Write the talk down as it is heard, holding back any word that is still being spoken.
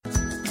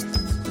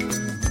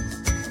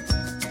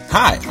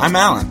Hi, I'm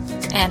Alan.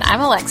 And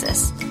I'm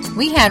Alexis.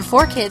 We had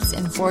 4 kids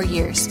in 4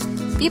 years.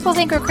 People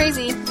think we're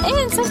crazy,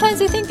 and sometimes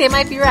we think they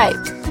might be right.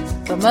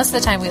 But most of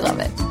the time we love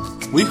it.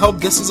 We hope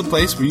this is a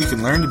place where you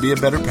can learn to be a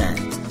better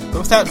parent,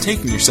 but without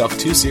taking yourself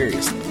too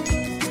seriously.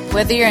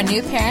 Whether you're a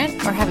new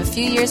parent or have a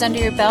few years under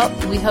your belt,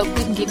 we hope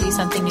we can give you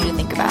something new to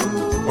think about.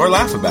 Or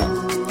laugh about.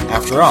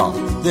 After all,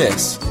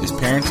 this is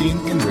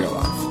parenting in real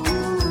life.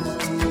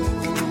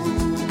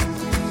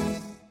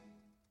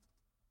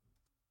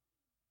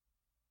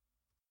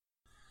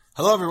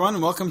 Hello everyone,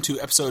 and welcome to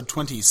episode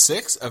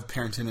 26 of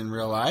Parenting in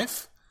Real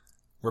Life.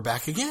 We're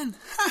back again.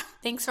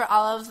 Thanks for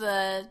all of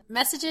the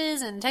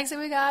messages and texts that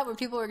we got where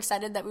people were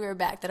excited that we were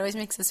back. That always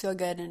makes us feel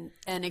good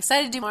and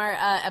excited to do more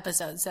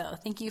episodes. So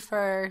thank you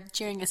for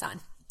cheering us on.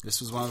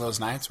 This was one of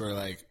those nights where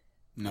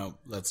no,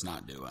 let's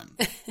not do one.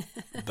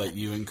 But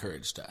you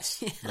encouraged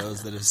us. Yeah.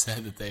 Those that have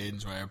said that they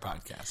enjoy our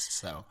podcast.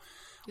 So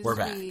we're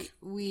back.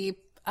 We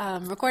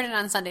recorded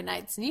on Sunday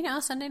nights.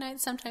 And Sunday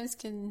nights sometimes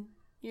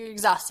you're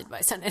exhausted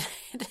by Sunday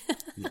night.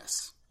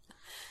 Yes.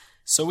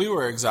 So we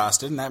were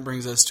exhausted, and that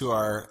brings us to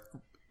our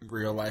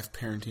real-life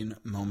parenting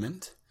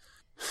moment.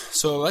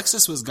 So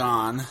Alexis was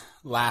gone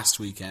last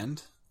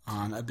weekend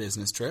on a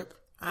business trip.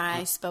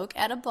 I spoke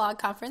at a blog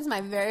conference,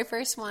 my very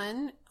first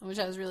one, which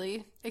I was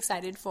really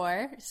excited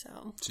for.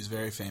 So she's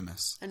very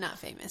famous. I'm not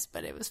famous,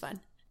 but it was fun.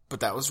 But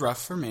that was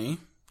rough for me.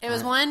 It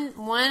was one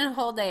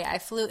whole day. I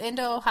flew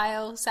into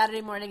Ohio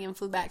Saturday morning and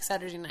flew back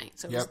Saturday night.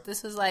 So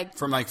this was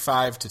from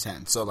 5 to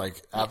 10. So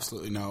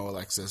absolutely no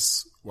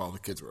Alexis while the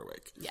kids were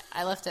awake. Yeah,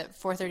 I left at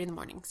 4:30 in the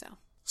morning.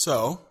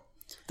 So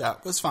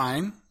that was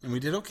fine, and we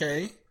did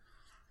okay.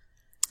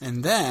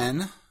 And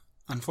then,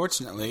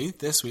 unfortunately,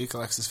 this week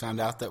Alexis found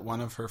out that one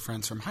of her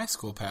friends from high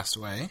school passed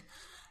away,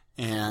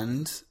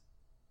 and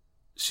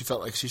she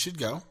felt like she should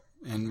go,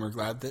 and we're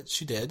glad that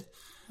she did.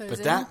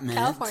 But that meant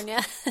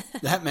California.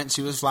 That meant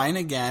she was flying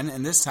again,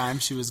 and this time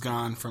she was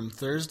gone from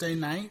Thursday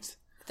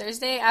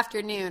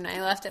afternoon.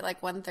 I left at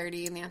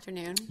 1:30 in the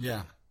afternoon.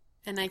 Yeah.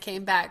 And I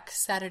came back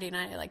Saturday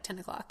night at 10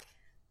 o'clock.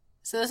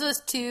 So this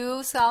was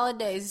 2 solid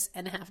days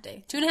and a half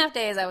day. 2.5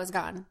 days I was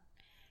gone.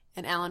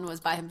 And Alan was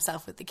by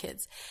himself with the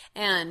kids.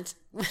 And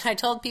when I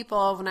told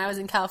people when I was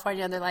in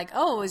California, they're like,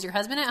 "Oh, is your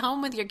husband at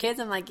home with your kids?"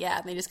 I'm like, "Yeah."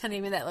 And they just kind of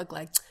gave me that look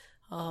like,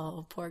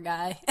 "Oh, poor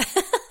guy."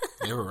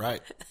 They were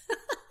right.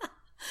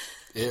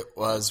 It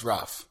was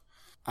rough.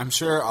 I'm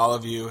sure all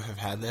of you have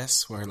had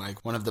this where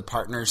one of the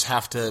partners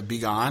have to be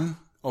gone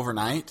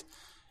overnight.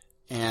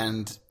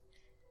 And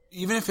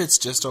even if it's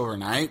just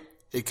overnight,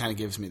 it kind of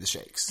gives me the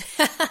shakes.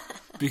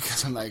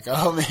 Because I'm like,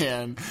 oh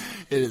man,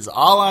 it is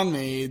all on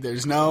me.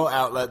 There's no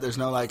outlet. There's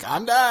no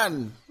I'm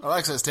done.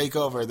 Alexis, take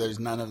over. There's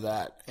none of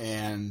that.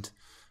 And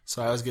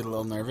so I always get a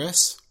little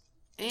nervous.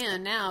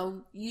 And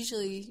now,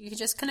 usually, you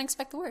just kind of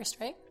expect the worst,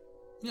 right?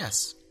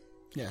 Yes.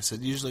 Yes,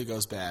 it usually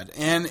goes bad.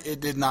 And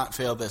it did not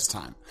fail this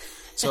time.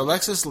 So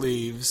Alexis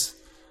leaves,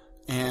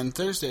 and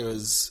Thursday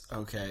was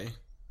okay.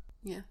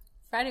 Yeah.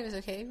 Friday was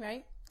okay,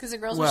 right? Because the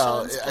girls were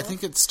still in school. I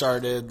think it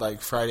started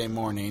Friday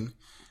morning.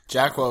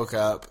 Jack woke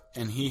up,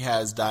 and he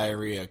has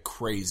diarrhea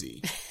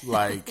crazy.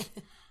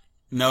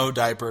 No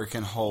diaper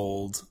can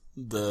hold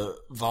the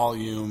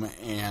volume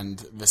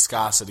and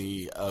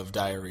viscosity of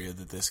diarrhea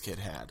that this kid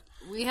had.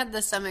 We had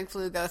the stomach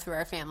flu go through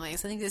our family,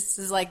 so I think this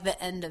is the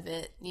end of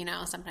it.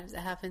 Sometimes it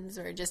happens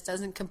where it just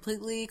doesn't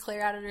completely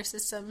clear out of their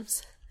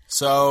systems.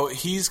 So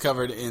he's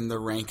covered in the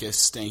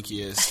rankest,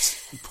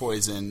 stankiest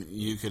poison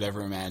you could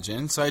ever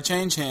imagine. So I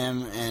change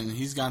him, and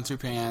he's gone through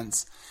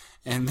pants.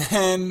 And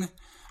then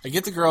I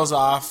get the girls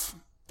off.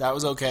 That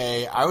was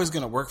okay. I was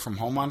going to work from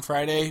home on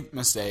Friday.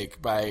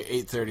 Mistake. By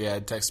 8:30, I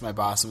had texted my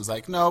boss and was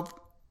like, "Nope,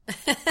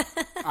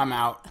 I'm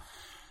out."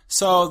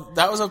 So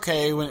that was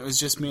okay when it was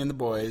just me and the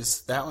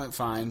boys. That went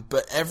fine.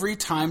 But every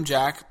time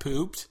Jack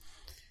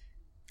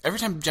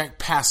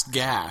passed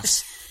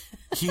gas,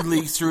 he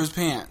leaked through his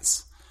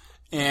pants.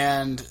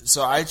 And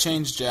so I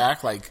changed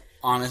Jack,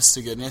 honest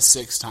to goodness,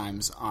 6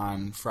 times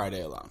on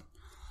Friday alone.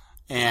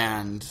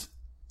 And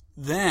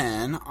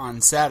then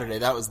on Saturday,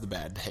 that was the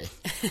bad day.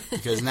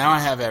 Because now I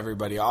have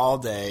everybody all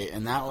day,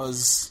 and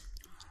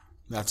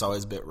that's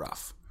always a bit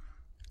rough.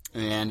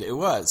 And it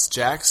was.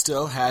 Jack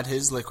still had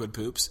his liquid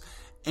poops.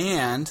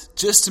 And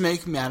just to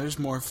make matters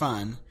more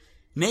fun,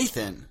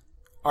 Nathan,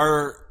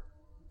 our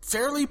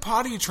fairly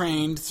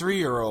potty-trained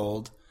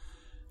 3-year-old,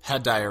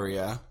 had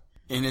diarrhea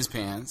in his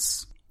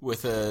pants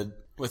with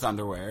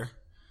underwear.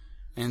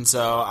 And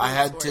so I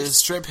had to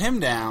strip him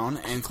down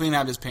and clean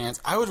out his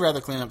pants. I would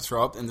rather clean up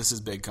throw up, and this is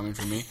big coming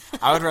from me,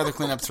 I would rather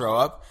clean up throw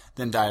up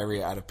than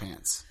diarrhea out of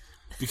pants.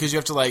 Because you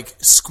have to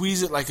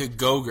squeeze it like a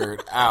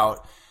Go-Gurt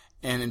out,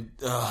 and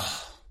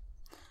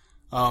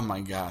oh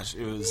my gosh,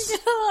 it was... You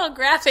did a little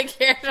graphic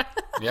here.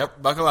 Yep,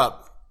 buckle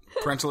up.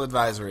 Parental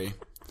advisory.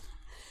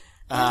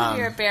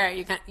 You're a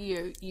parent,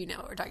 you know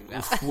what we're talking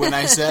about. When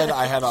I said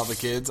I had all the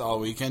kids all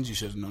weekend, you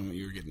should have known what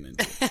you were getting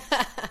into.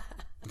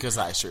 Because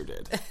I sure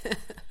did.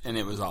 And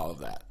it was all of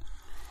that.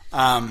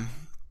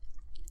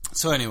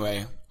 So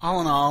anyway, all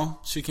in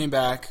all, she came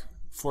back.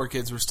 4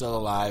 kids were still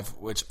alive,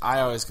 which I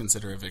always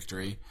consider a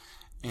victory.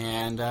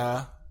 And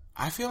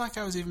I feel like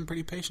I was even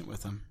pretty patient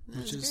with him,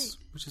 which is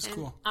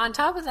cool. On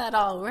top of that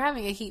all, we're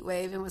having a heat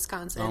wave in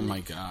Wisconsin. Oh my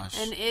gosh.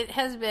 And it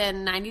has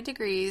been 90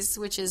 degrees,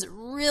 which is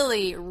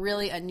really,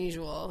 really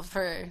unusual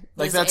for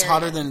like that's area.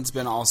 hotter than it's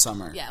been all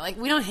summer. Yeah, like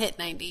we don't hit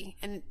 90.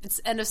 And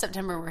it's end of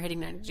September and we're hitting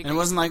 90 degrees. And it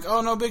wasn't like,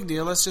 oh, no big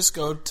deal, let's just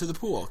go to the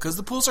pool. Because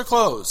the pools are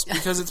closed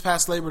because it's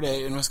past Labor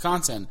Day in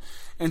Wisconsin.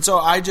 And so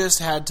I just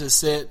had to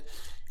sit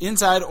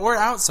inside or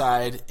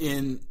outside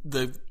in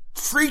the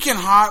freaking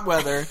hot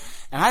weather.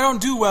 And I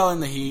don't do well in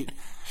the heat.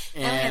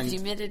 And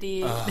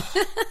humidity.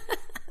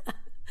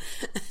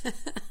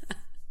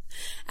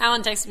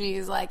 Alan texted me.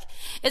 He's like,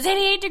 "It's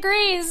 88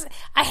 degrees.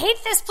 I hate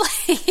this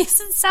place.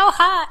 It's so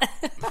hot."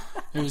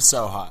 It was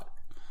so hot.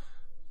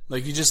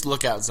 Like you just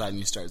look outside and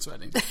you start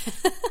sweating.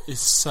 It's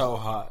so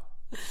hot.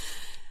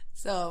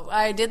 So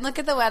I did look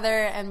at the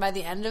weather, and by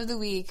the end of the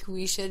week,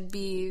 we should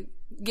be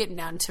getting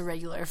down to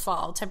regular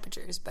fall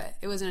temperatures. But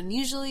it was an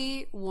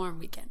unusually warm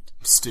weekend.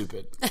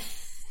 Stupid.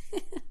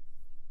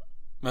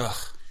 Ugh.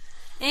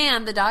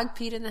 And the dog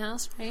peed in the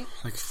house, right?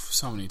 Like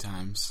so many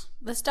times.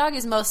 This dog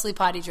is mostly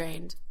potty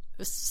trained.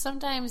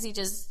 Sometimes he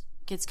just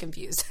gets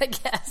confused, I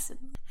guess, and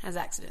has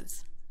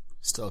accidents.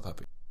 Still a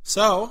puppy.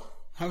 So,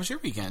 how was your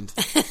weekend?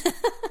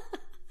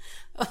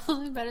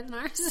 Only better than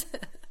ours.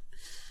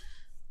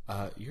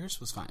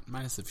 Yours was fine,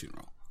 minus the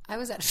funeral. I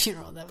was at a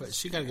funeral. But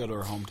she got to go to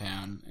her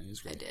hometown, and it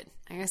was great. I did.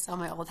 I saw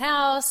my old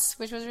house,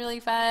 which was really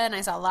fun. I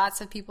saw lots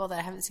of people that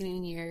I haven't seen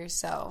in years,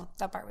 so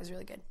that part was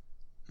really good.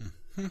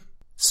 Mm-hmm.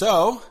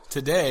 So,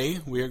 today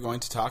we are going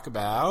to talk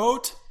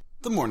about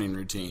the morning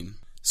routine.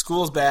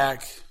 School's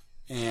back,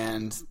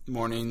 and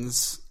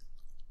mornings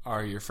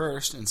are your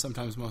first and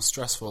sometimes most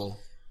stressful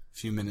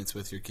few minutes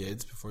with your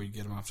kids before you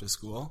get them off to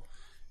school.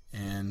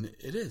 And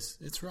it is.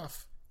 It's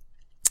rough.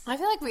 I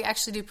feel like we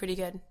actually do pretty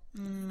good.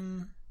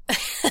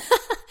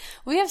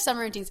 We have some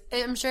routines.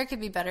 I'm sure it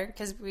could be better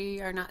because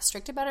we are not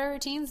strict about our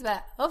routines,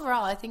 but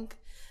overall, I think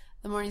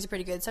the mornings are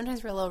pretty good.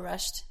 Sometimes we're a little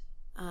rushed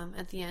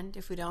at the end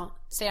if we don't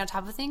stay on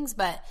top of things,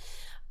 but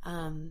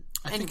I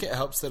think it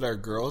helps that our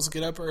girls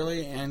get up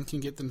early and can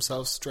get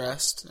themselves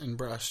dressed and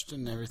brushed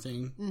and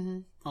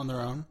everything on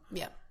their own.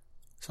 Yeah.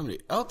 Somebody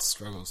else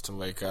struggles to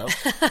wake up.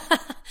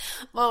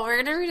 Well,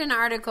 we're going to read an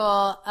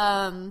article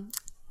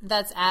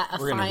that's at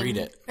We're going to read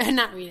it.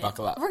 Not read it.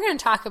 Buckle up. We're going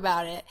to talk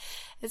about it.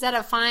 It's at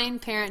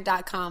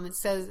afineparent.com. It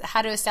says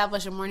how to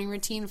establish a morning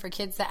routine for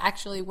kids that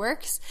actually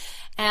works.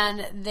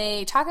 And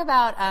they talk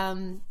about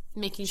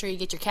making sure you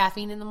get your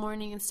caffeine in the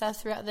morning and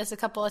stuff throughout this a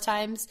couple of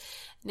times.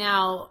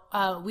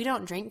 Now, we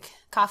don't drink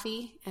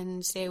coffee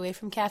and stay away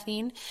from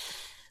caffeine.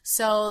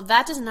 So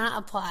that does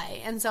not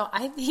apply. And so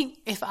I think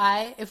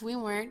if we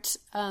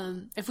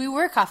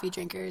were coffee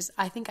drinkers,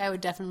 I think I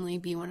would definitely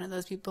be one of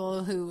those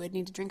people who would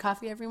need to drink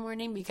coffee every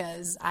morning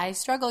because I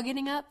struggle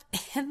getting up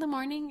in the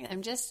morning.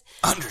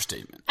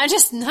 Understatement. I'm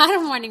just not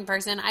a morning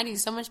person. I do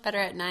so much better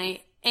at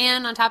night.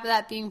 And on top of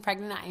that, being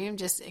pregnant, I am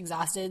just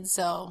exhausted.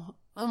 So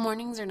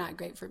mornings are not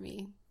great for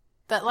me.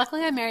 But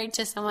luckily I'm married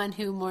to someone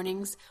who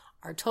mornings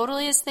are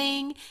totally his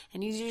thing.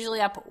 And he's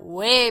usually up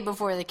way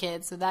before the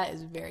kids. So that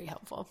is very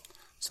helpful.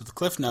 So the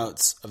cliff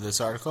notes of this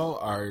article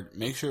are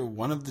make sure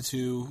one of the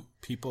two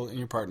people in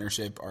your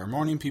partnership are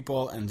morning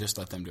people and just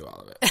let them do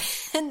all of it.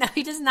 No,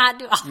 he does not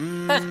do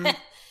all of it.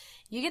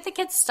 You get the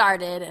kids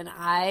started and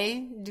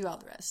I do all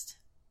the rest.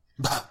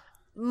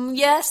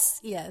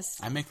 Yes.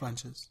 I make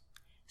lunches.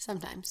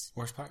 Sometimes.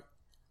 Worst part?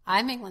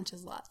 I make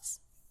lunches lots.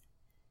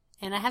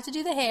 And I have to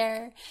do the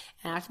hair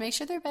and I have to make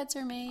sure their beds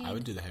are made. I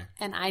would do the hair.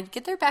 And I'd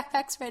get their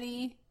backpacks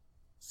ready.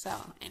 So,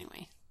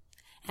 anyway.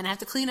 And I have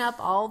to clean up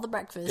all the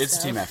breakfast It's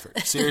stuff. a team effort.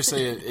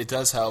 Seriously, it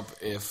does help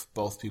if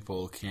both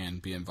people can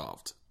be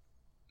involved.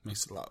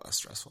 Makes it a lot less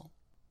stressful.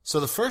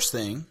 So the first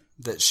thing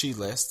that she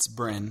lists,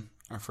 Bryn,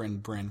 our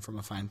friend Bryn from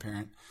A Fine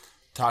Parent,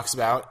 talks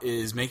about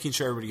is making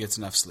sure everybody gets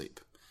enough sleep.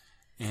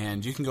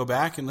 And you can go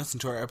back and listen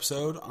to our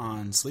episode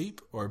on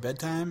sleep or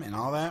bedtime and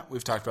all that.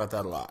 We've talked about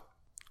that a lot.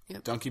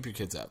 Yep. Don't keep your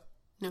kids up.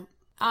 No.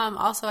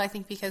 Also, I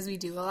think because we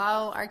do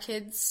allow our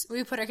kids,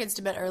 we put our kids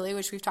to bed early,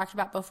 which we've talked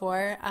about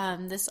before.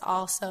 This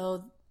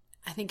also,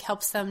 I think,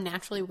 helps them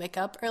naturally wake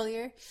up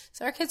earlier.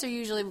 So our kids are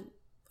usually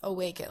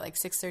awake at like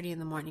 6:30 in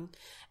the morning.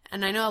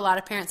 And I know a lot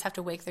of parents have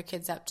to wake their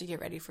kids up to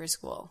get ready for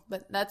school,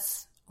 but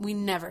we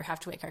never have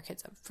to wake our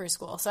kids up for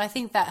school. So I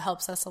think that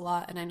helps us a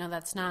lot. And I know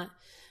that's not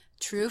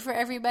true for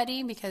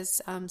everybody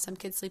because some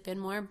kids sleep in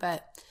more,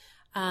 but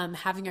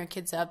having our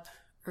kids up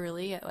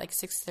early at like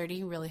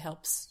 6:30 really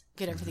helps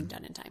get everything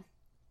done in time.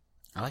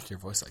 I like your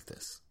voice like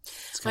this.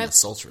 It's kind of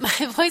sultry.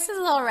 My voice is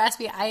a little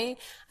raspy. I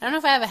don't know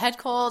if I have a head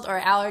cold or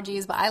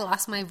allergies, but I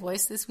lost my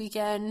voice this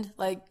weekend.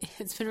 Like,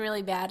 it's been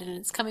really bad, and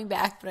it's coming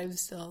back, but I'm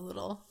still a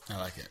little... I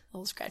like it. A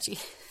little scratchy.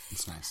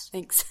 It's nice.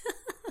 Thanks.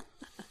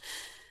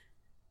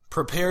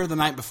 Prepare the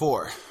night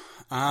before.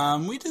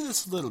 We do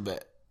this a little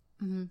bit.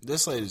 Mm-hmm.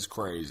 This lady's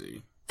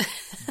crazy.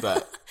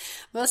 But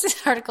Most of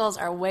these articles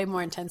are way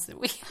more intense than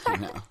we are. I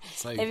know.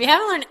 It's like, If you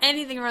haven't learned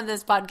anything from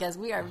this podcast,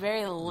 we are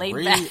very laid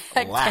back.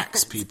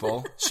 relax,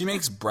 people. She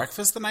makes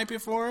breakfast the night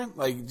before.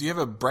 Like, do you have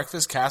a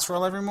breakfast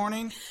casserole every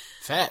morning?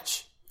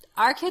 Fetch.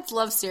 Our kids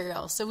love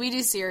cereal, so we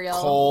do cereal.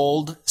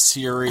 Cold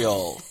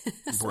cereal,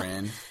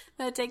 Bryn.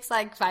 That takes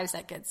like 5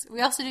 seconds.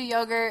 We also do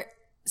yogurt,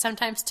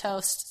 sometimes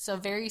toast, so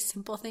very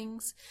simple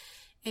things.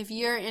 If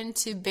you're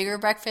into bigger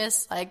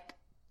breakfasts, like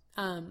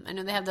I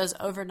know they have those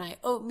overnight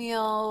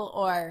oatmeal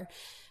or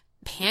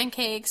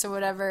pancakes or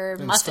whatever,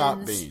 Then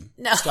muffins.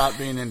 Stop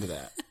being into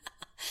that.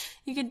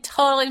 You can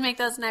totally make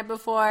those the night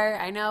before.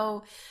 I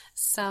know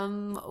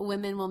some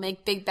women will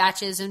make big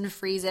batches and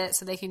freeze it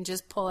so they can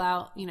just pull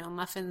out,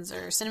 muffins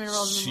or cinnamon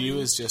rolls. She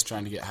was just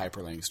trying to get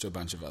hyperlinks to a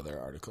bunch of other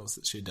articles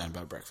that she had done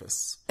about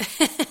breakfasts.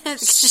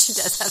 She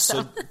does have So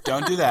some.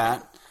 don't do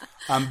that.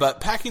 But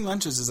packing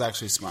lunches is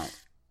actually smart.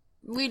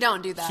 We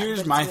don't do that. Here's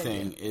but my it's good.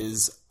 thing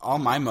is all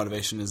my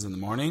motivation is in the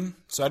morning.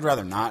 So I'd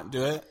rather not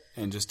do it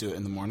and just do it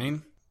in the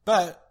morning.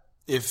 But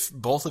if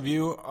both of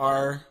you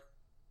are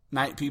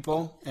night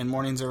people and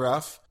mornings are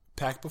rough,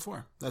 pack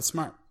before. That's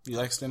smart. You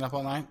like staying up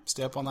all night?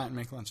 Stay up all night and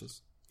make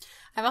lunches.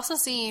 I've also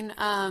seen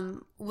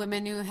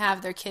women who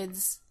have their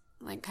kids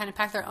like kind of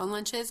pack their own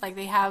lunches. Like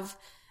they have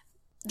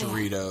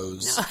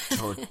Doritos.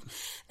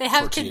 they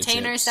have tortilla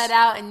containers chips. set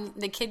out, and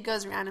the kid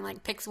goes around and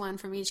like picks one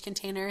from each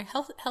container.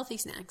 Healthy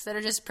snacks that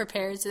are just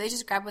prepared, so they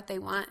just grab what they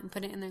want and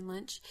put it in their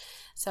lunch.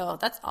 So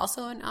that's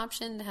also an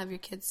option to have your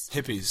kids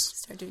Hippies.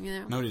 start doing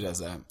it. Nobody does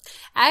that.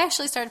 I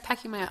actually started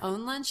packing my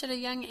own lunch at a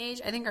young age.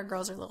 I think our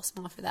girls are a little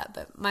small for that,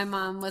 but my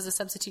mom was a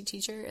substitute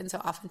teacher, and so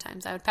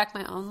oftentimes I would pack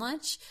my own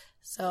lunch.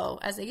 So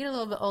as they get a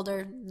little bit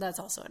older, that's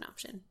also an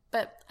option.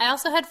 But I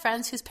also had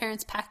friends whose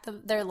parents packed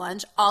their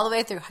lunch all the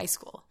way through high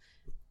school.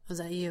 Was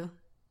that you?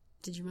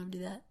 Did your mom do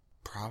that?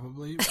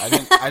 Probably.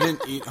 I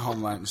didn't eat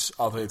home lunch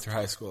all the way through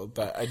high school,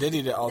 but I did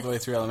eat it all the way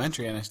through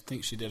elementary, and I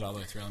think she did all the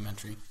way through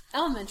elementary.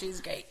 Elementary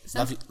is great.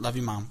 Love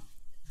you, Mom.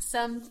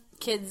 Some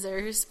kids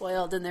are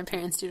spoiled and their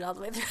parents do it all the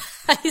way through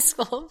high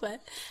school,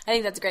 but I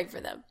think that's great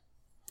for them.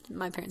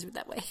 My parents were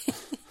that way.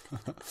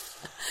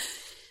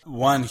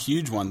 One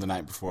huge one the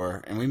night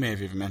before, and we may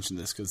have even mentioned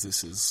this because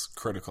this is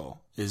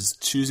critical, is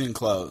choosing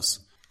clothes.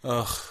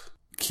 Ugh.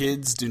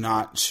 Kids do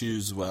not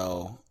choose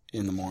well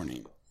in the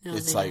morning. No,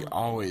 It's they like don't.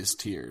 always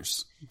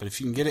tears. But if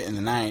you can get it in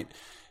the night,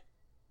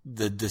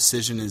 the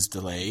decision is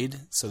delayed,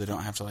 so they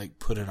don't have to like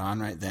put it on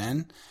right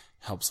then.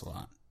 Helps a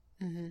lot.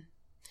 And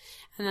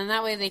then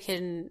that way they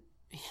can,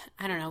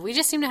 I don't know, we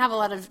just seem to have a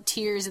lot of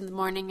tears in the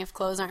morning if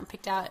clothes aren't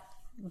picked out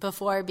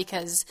before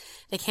because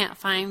they can't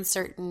find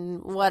certain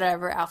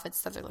whatever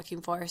outfits that they're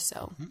looking for.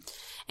 So,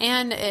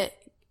 and it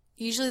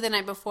usually the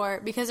night before,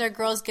 because our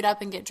girls get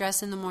up and get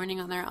dressed in the morning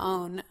on their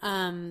own,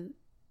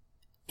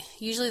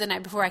 usually the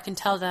night before I can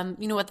tell them,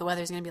 you know what the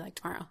weather's going to be like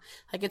tomorrow.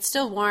 Like it's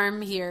still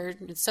warm here.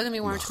 It's still going to be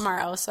warm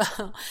tomorrow. So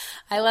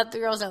I let the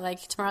girls know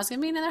like tomorrow's going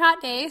to be another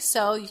hot day.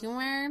 So you can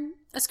wear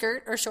a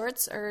skirt or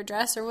shorts or a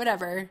dress or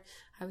whatever.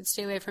 I would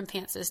stay away from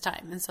pants this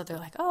time. And so they're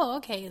like, oh,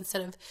 okay.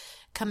 Instead of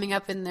coming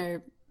up in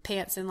their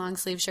pants and long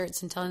sleeve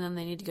shirts and telling them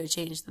they need to go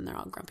change, then they're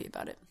all grumpy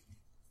about it.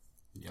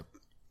 Yep.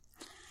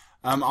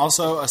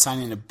 Also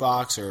assigning a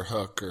box or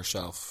hook or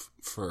shelf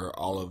for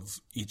all of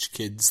each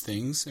kid's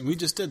things. And we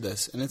just did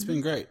this, and it's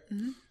been great.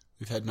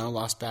 We've had no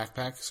lost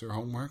backpacks or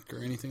homework or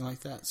anything like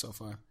that so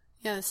far.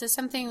 Yeah, this is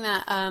something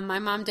that my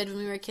mom did when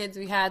we were kids.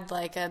 We had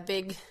like a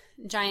big,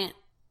 giant,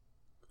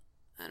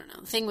 I don't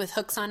know, thing with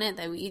hooks on it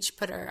that we each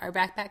put our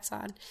backpacks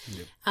on.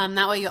 Yep.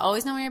 That way you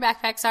always know where your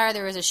backpacks are.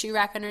 There was a shoe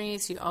rack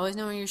underneath, so you always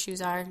know where your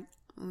shoes are.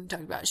 We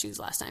talked about shoes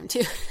last time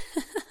too.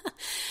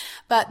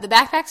 But the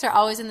backpacks are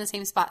always in the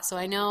same spot. So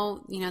I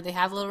know, they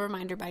have little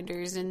reminder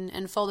binders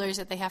and folders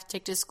that they have to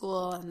take to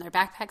school, and their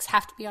backpacks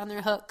have to be on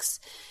their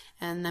hooks.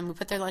 And then we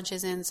put their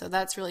lunches in. So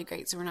that's really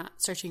great. So we're not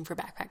searching for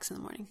backpacks in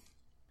the morning.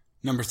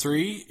 Number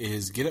 3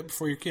 is get up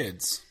before your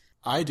kids.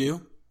 I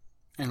do,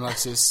 and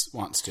Alexis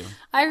wants to.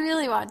 I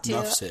really want to.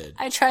 Enough said.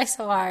 I try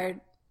so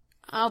hard.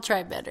 I'll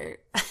try better.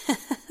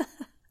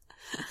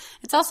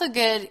 It's also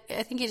good.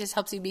 I think it just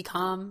helps you be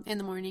calm in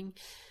the morning.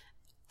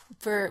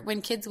 For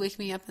when kids wake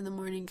me up in the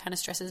morning, kind of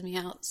stresses me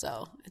out.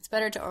 So it's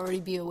better to already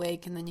be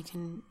awake, and then you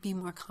can be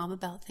more calm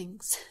about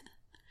things.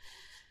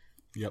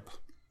 Yep.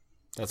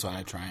 That's why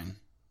I try and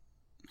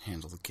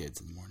handle the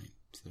kids in the morning,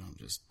 so they don't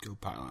just go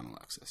pile on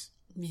Alexis.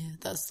 Yeah,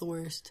 that's the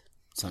worst.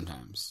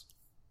 Sometimes.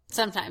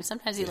 Sometimes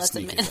he lets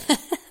them sneak in. it back. And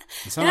You're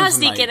not sometimes I'm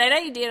sneaking. like- I know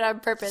you did it on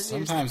purpose. You're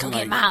just Sometimes like, I'm go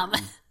get like,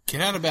 mom.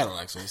 Get out of bed,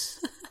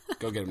 Alexis.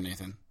 Go get him,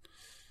 Nathan.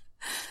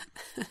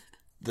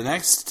 The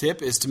next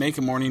tip is to make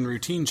a morning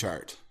routine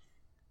chart.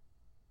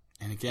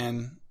 And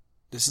again,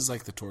 this is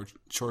like the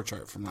chore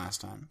chart from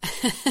last time.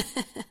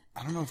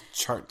 I don't know if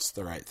chart's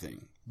the right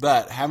thing,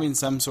 but having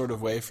some sort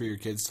of way for your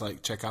kids to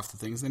like check off the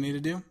things they need to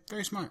do,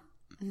 very smart.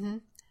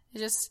 It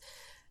just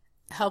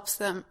helps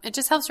them. It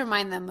just helps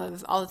remind them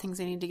of all the things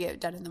they need to get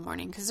done in the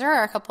morning. Because there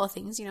are a couple of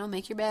things,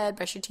 make your bed,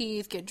 brush your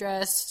teeth, get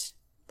dressed,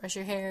 brush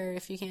your hair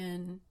if you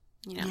can,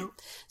 Yep.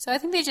 So I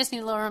think they just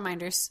need little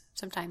reminders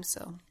sometimes.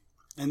 So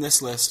And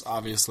this list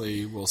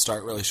obviously will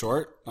start really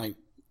short. Like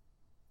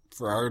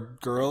for our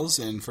girls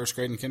in first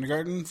grade and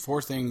kindergarten,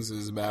 4 things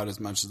is about as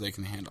much as they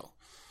can handle.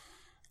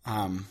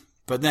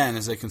 But then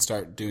as they can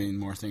start doing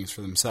more things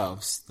for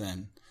themselves,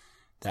 then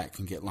that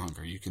can get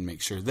longer. You can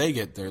make sure they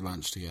get their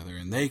lunch together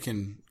and they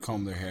can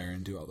comb their hair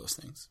and do all those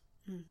things.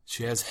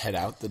 She has head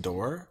out the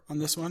door on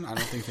this one. I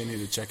don't think they need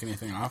to check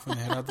anything off when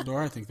they head out the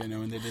door. I think they know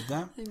when they did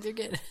that. I think they're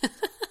good.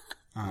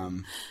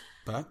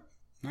 But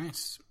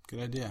nice.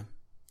 Good idea.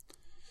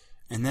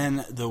 And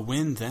then the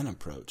win-then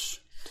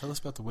approach. Tell us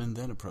about the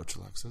win-then approach,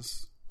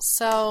 Alexis.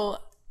 So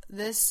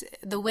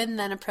the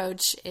win-then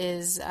approach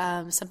is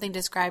something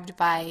described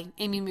by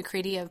Amy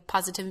McCready of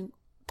Positive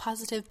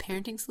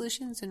Parenting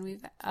Solutions, and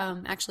we've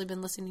actually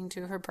been listening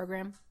to her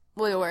program.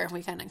 We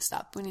kind of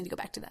stopped. We need to go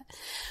back to that.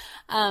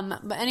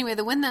 But anyway,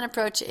 the win-then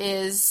approach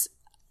is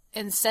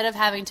instead of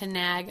having to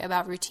nag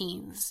about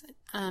routines,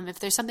 if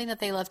there's something that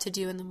they love to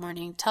do in the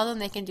morning, tell them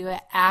they can do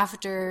it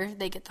after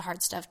they get the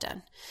hard stuff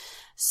done.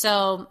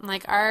 So,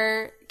 like,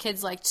 our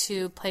kids like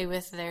to play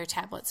with their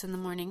tablets in the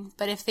morning,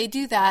 but if they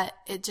do that,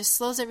 it just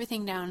slows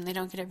everything down and they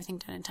don't get everything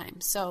done in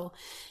time. So,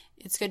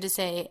 it's good to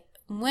say,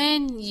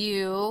 when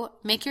you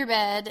make your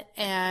bed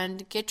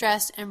and get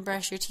dressed and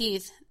brush your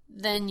teeth,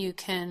 then you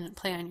can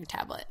play on your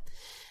tablet.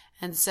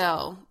 And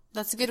so,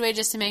 that's a good way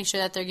just to make sure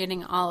that they're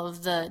getting all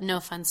of the no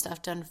fun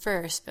stuff done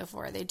first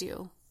before they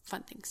do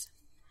fun things.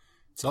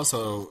 It's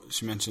also,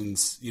 she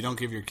mentions, you don't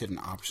give your kid an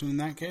option in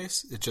that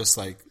case. It just,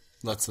 like,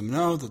 lets them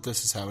know that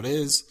this is how it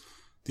is.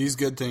 These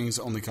good things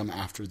only come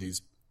after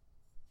these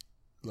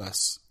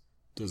less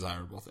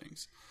desirable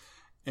things.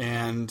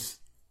 And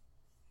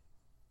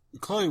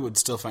Chloe would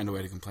still find a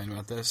way to complain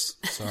about this,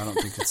 so I don't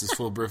think it's as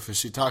foolproof as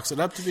she talks it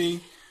up to be,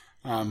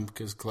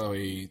 because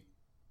Chloe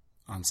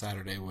on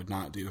Saturday would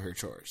not do her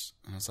chores.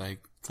 And it's like,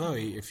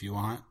 Chloe, if you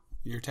want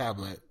your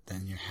tablet,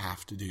 then you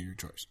have to do your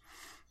chores.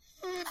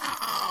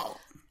 No!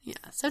 Yeah,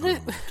 so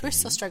we're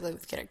still struggling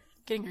with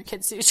getting our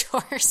kids to do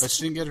chores. But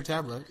she didn't get her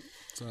tablet,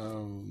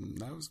 so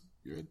that was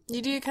good.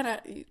 You do kind of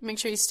make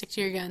sure you stick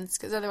to your guns,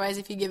 because otherwise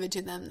if you give it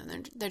to them,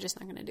 then they're just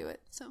not going to do it.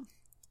 So,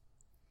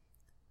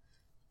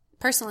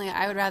 personally,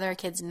 I would rather our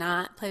kids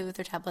not play with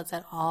their tablets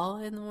at all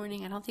in the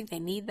morning. I don't think they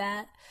need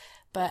that,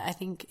 but I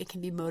think it can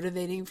be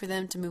motivating for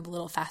them to move a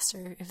little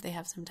faster if they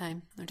have some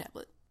time on their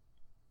tablet.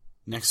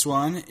 Next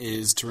one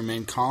is to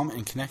remain calm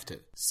and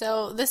connected.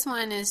 So this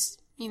one is,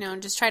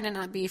 just try to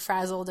not be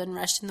frazzled and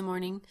rushed in the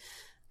morning.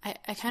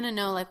 I kind of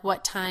know like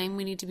what time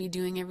we need to be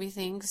doing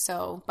everything.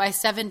 So by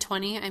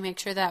 7:20, I make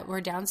sure that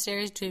we're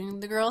downstairs doing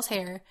the girls'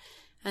 hair.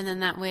 And then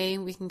that way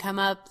we can come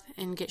up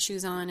and get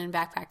shoes on and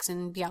backpacks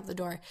and be out the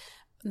door.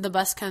 The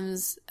bus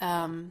comes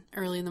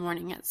early in the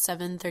morning at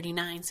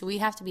 7:39. So we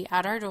have to be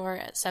at our door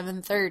at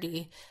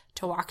 7:30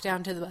 to walk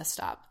down to the bus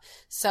stop.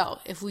 So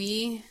if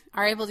we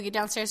are able to get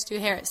downstairs to do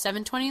hair at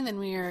 7:20, then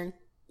we are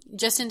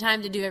just in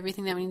time to do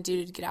everything that we need to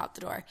do to get out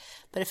the door.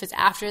 But if it's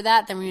after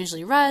that, then we're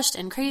usually rushed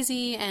and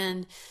crazy.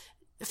 And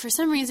for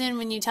some reason,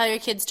 when you tell your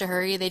kids to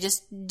hurry, they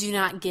just do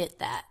not get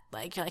that.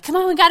 Like, you're like, come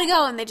on, we gotta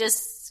go. And they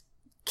just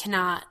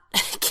cannot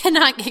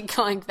get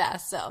going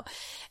fast. So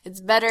it's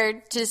better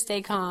to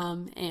stay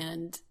calm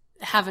and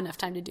have enough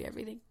time to do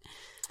everything.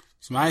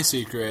 So my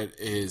secret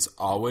is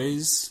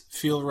always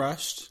feel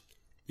rushed.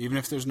 Even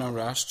if there's no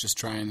rush, just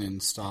try and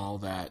install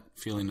that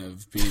feeling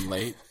of being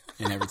late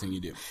in everything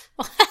you do.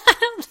 Well,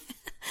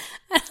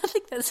 I don't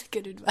think that's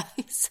good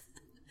advice.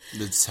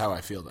 That's how I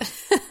feel,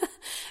 though.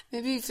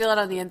 Maybe you feel it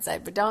on the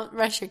inside, but don't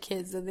rush your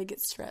kids and they get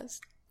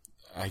stressed.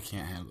 I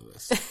can't handle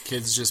this.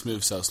 Kids just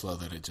move so slow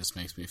that it just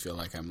makes me feel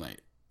like I'm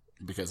late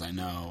because I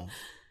know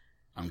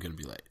I'm going to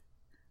be late.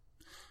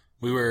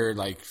 We were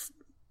like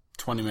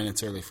 20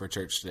 minutes early for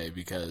church today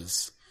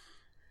because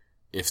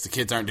if the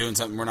kids aren't doing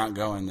something we're not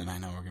going, then I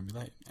know we're going to be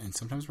late. And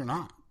sometimes we're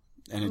not.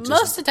 And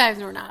most of the times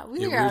we're not.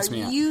 We are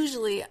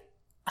usually...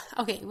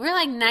 we're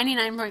like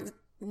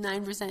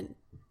 99.9%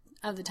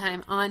 of the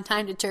time on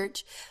time to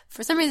church.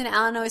 For some reason,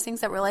 Alan always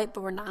thinks that we're late,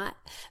 but we're not.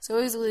 So we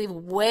always leave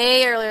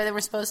way earlier than we're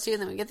supposed to,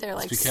 and then we get there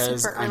like super early.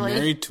 Because I'm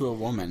married to a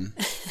woman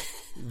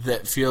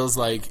that feels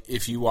like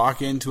if you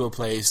walk into a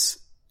place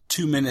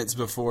 2 minutes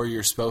before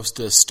you're supposed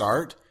to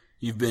start,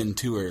 you've been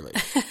too early.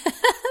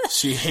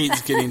 She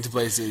hates getting to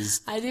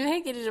places. I do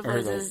hate getting to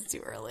places too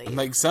early. I'm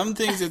like, some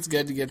things it's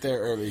good to get there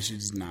early. She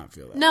does not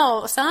feel that.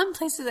 No, some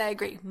places I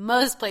agree.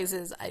 Most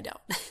places I don't.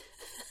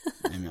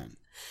 Amen.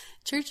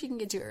 Church, you can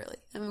get too early.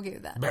 I'm okay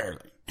with that.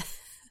 Barely.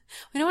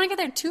 We don't want to get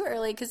there too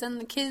early because then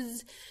the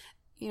kids,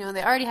 they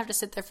already have to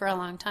sit there for a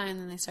long time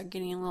and they start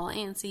getting a little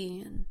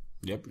antsy. And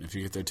yep. If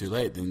you get there too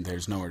late, then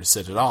there's nowhere to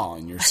sit at all.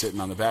 And you're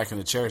sitting on the back of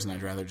the chairs, and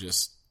I'd rather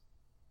just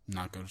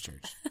not go to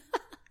church.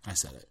 I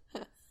said it.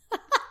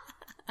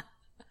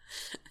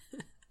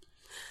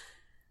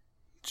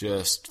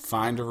 Just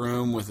find a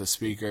room with a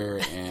speaker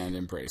and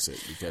embrace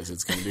it because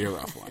it's going to be a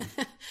rough one.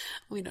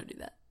 We don't do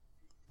that.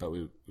 But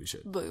we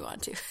should. But we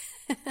want to.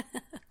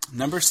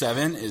 Number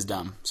 7 is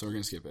dumb, so we're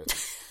going to skip it.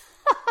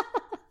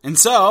 And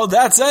so,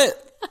 that's it.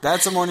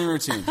 That's a morning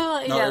routine.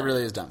 Well, no, yeah. It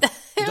really is dumb.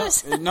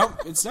 Nope,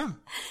 it's done.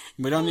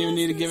 We don't even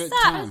need to give it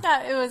time.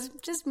 Stop. It was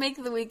just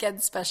make the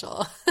weekend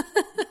special.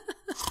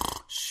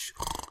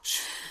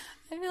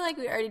 I feel like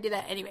we already did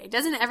that anyway.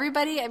 Doesn't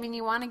everybody? I mean,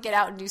 you want to get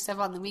out and do stuff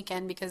on the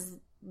weekend because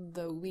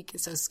the week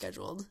is so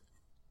scheduled.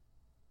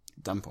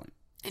 Dumb point.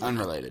 Anyway.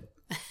 Unrelated.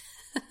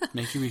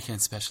 Make your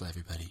weekend special,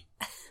 everybody.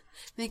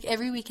 Make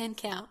every weekend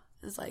count.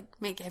 It's like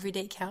make every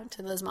day count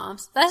to those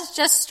moms. That's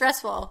just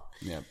stressful.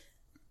 Yep.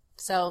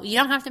 So you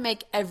don't have to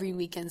make every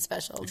weekend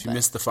special. If you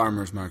miss the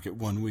farmer's market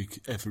 1 week,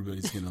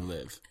 everybody's going to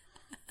live.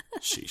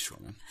 Sheesh,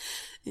 woman.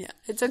 Yeah,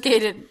 it's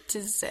okay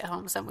to sit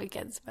home some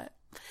weekends, but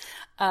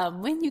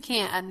when you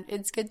can,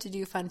 it's good to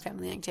do fun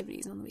family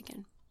activities on the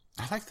weekend.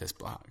 I like this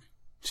blog.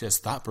 She has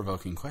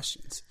thought-provoking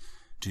questions.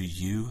 Do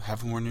you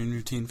have a morning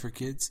routine for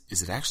kids?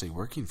 Is it actually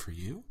working for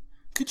you?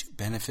 Could you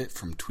benefit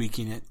from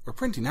tweaking it or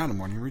printing out a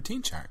morning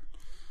routine chart?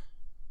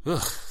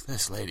 Ugh,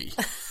 this lady.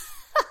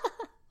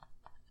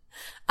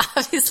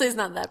 Obviously, it's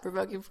not that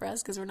provoking for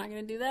us because we're not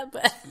going to do that,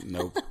 but...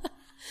 Nope.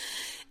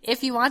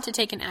 If you want to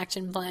take an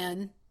action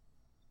plan,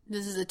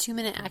 this is a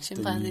 2-minute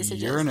action plan they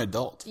suggest. You're an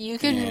adult. You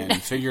can and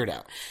figure it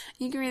out.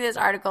 You can read this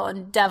article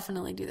and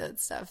definitely do that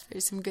stuff.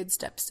 There's some good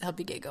steps to help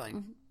you get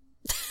going.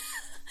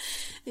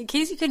 In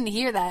case you couldn't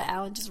hear that,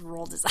 Alan just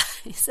rolled his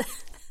eyes.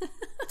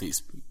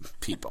 These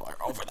people are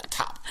over the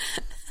top.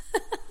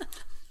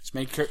 Just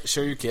make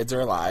sure your kids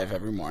are alive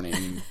every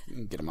morning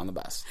and get them on the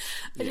bus.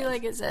 I feel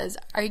like it says,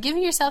 are you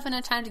giving yourself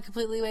enough time to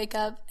completely wake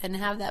up and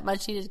have that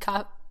much needed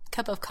cup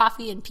of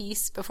coffee in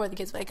peace before the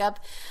kids wake up?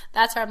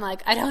 That's where I'm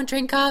like, I don't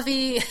drink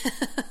coffee.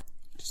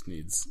 Just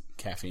needs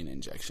caffeine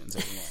injections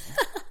every morning.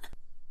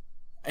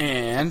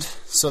 And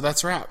so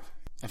that's a wrap.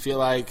 I feel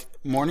like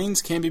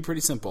mornings can be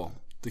pretty simple.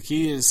 The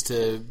key is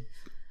to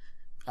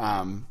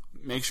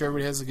make sure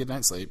everybody has a good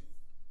night's sleep.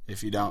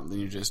 If you don't, then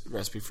you're just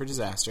recipe for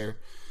disaster.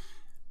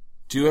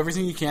 Do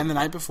everything you can the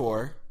night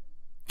before.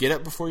 Get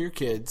up before your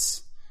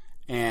kids.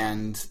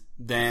 And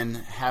then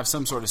have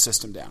some sort of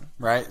system down,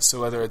 right? So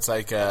whether it's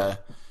like a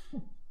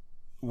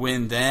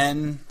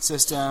win-then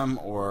system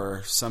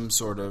or some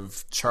sort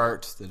of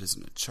chart that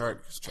isn't a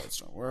chart because charts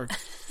don't work,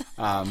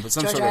 but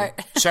some sort of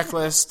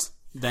checklist,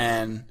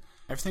 then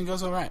everything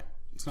goes all right.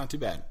 It's not too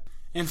bad.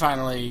 And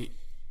finally,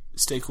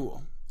 stay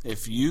cool.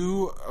 If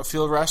you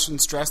feel rushed and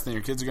stressed, then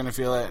your kids are going to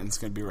feel it and it's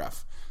going to be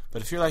rough.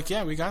 But if you're like,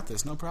 yeah, we got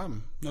this, no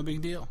problem, no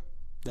big deal,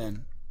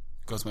 then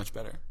it goes much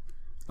better.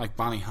 Like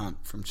Bonnie Hunt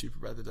from Cheaper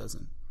by the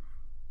Dozen.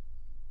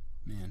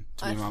 Man,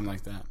 to be a mom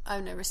like that.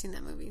 I've never seen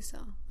that movie, so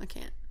I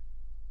can't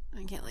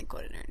like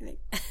quote it or anything.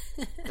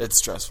 It's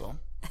stressful.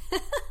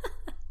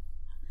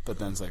 But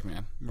then it's like,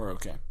 man, we're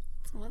okay.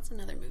 So what's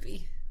another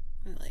movie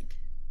where, like,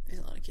 there's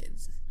a lot of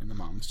kids? And the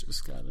mom's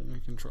just got it under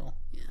control.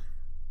 Yeah.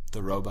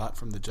 The robot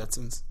from the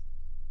Jetsons.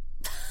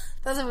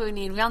 That's what we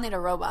need. We all need a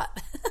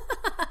robot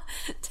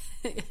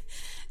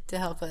to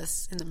help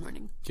us in the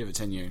morning. Give it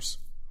 10 years.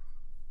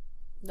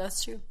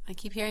 That's true. I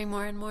keep hearing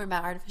more and more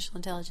about artificial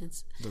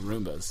intelligence. The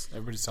Roombas.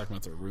 Everybody's talking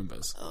about their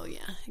Roombas. Oh, yeah.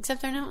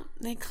 Except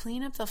they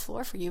clean up the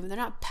floor for you, but they're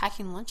not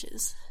packing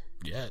lunches.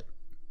 Yet.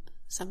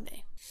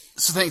 Someday.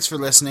 So thanks for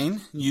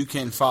listening. You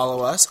can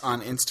follow us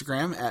on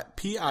Instagram at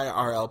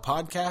PIRL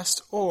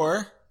Podcast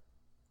or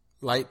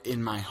Light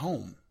in My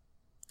Home.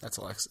 That's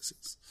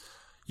Alexis's.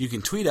 You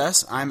can tweet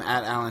us. I'm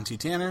at Alan T.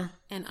 Tanner.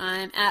 And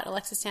I'm at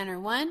Alexis Tanner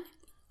 1.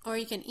 Or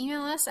you can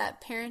email us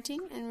at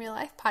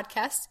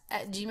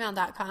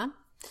parentinginreallifepodcast@gmail.com.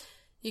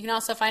 You can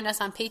also find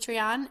us on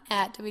Patreon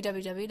at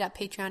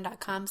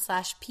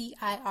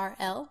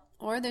www.patreon.com/PIRL,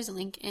 or there's a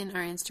link in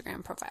our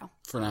Instagram profile.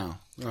 For now.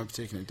 We won't be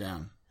taking it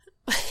down.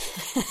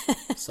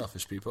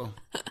 Selfish people.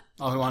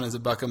 All we want is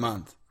 $1 a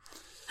month.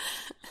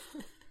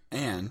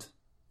 And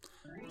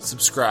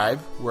subscribe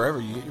wherever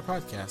you get your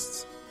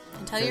podcasts.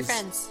 And tell your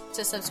friends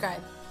to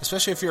subscribe.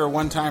 Especially if you're a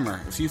one-timer.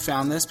 If you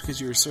found this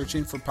because you were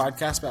searching for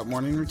podcasts about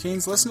morning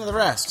routines, listen to the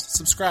rest.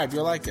 Subscribe.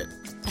 You'll like it.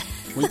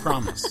 We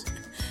promise.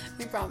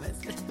 We promise.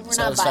 We're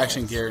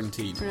Satisfaction not biased.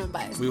 guaranteed. We're not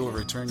biased. We will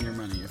return your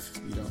money if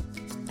you don't.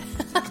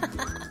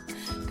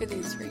 Good thing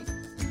it's free.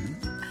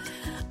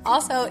 Mm-hmm.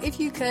 Also, if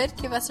you could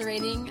give us a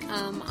rating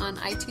on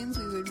iTunes,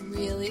 we would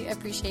really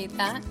appreciate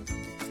that.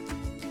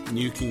 And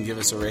you can give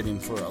us a rating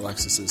for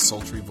Alexis's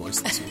sultry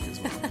voice this week as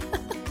well.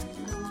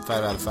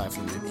 5 out of 5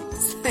 for me.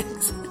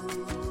 Thanks.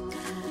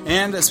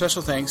 And a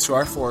special thanks to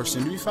our 4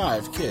 soon-to-be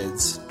 5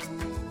 kids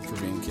for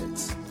being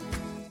kids.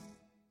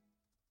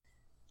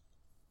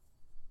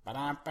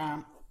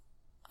 Ba-dum-bum.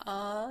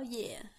 Oh, yeah.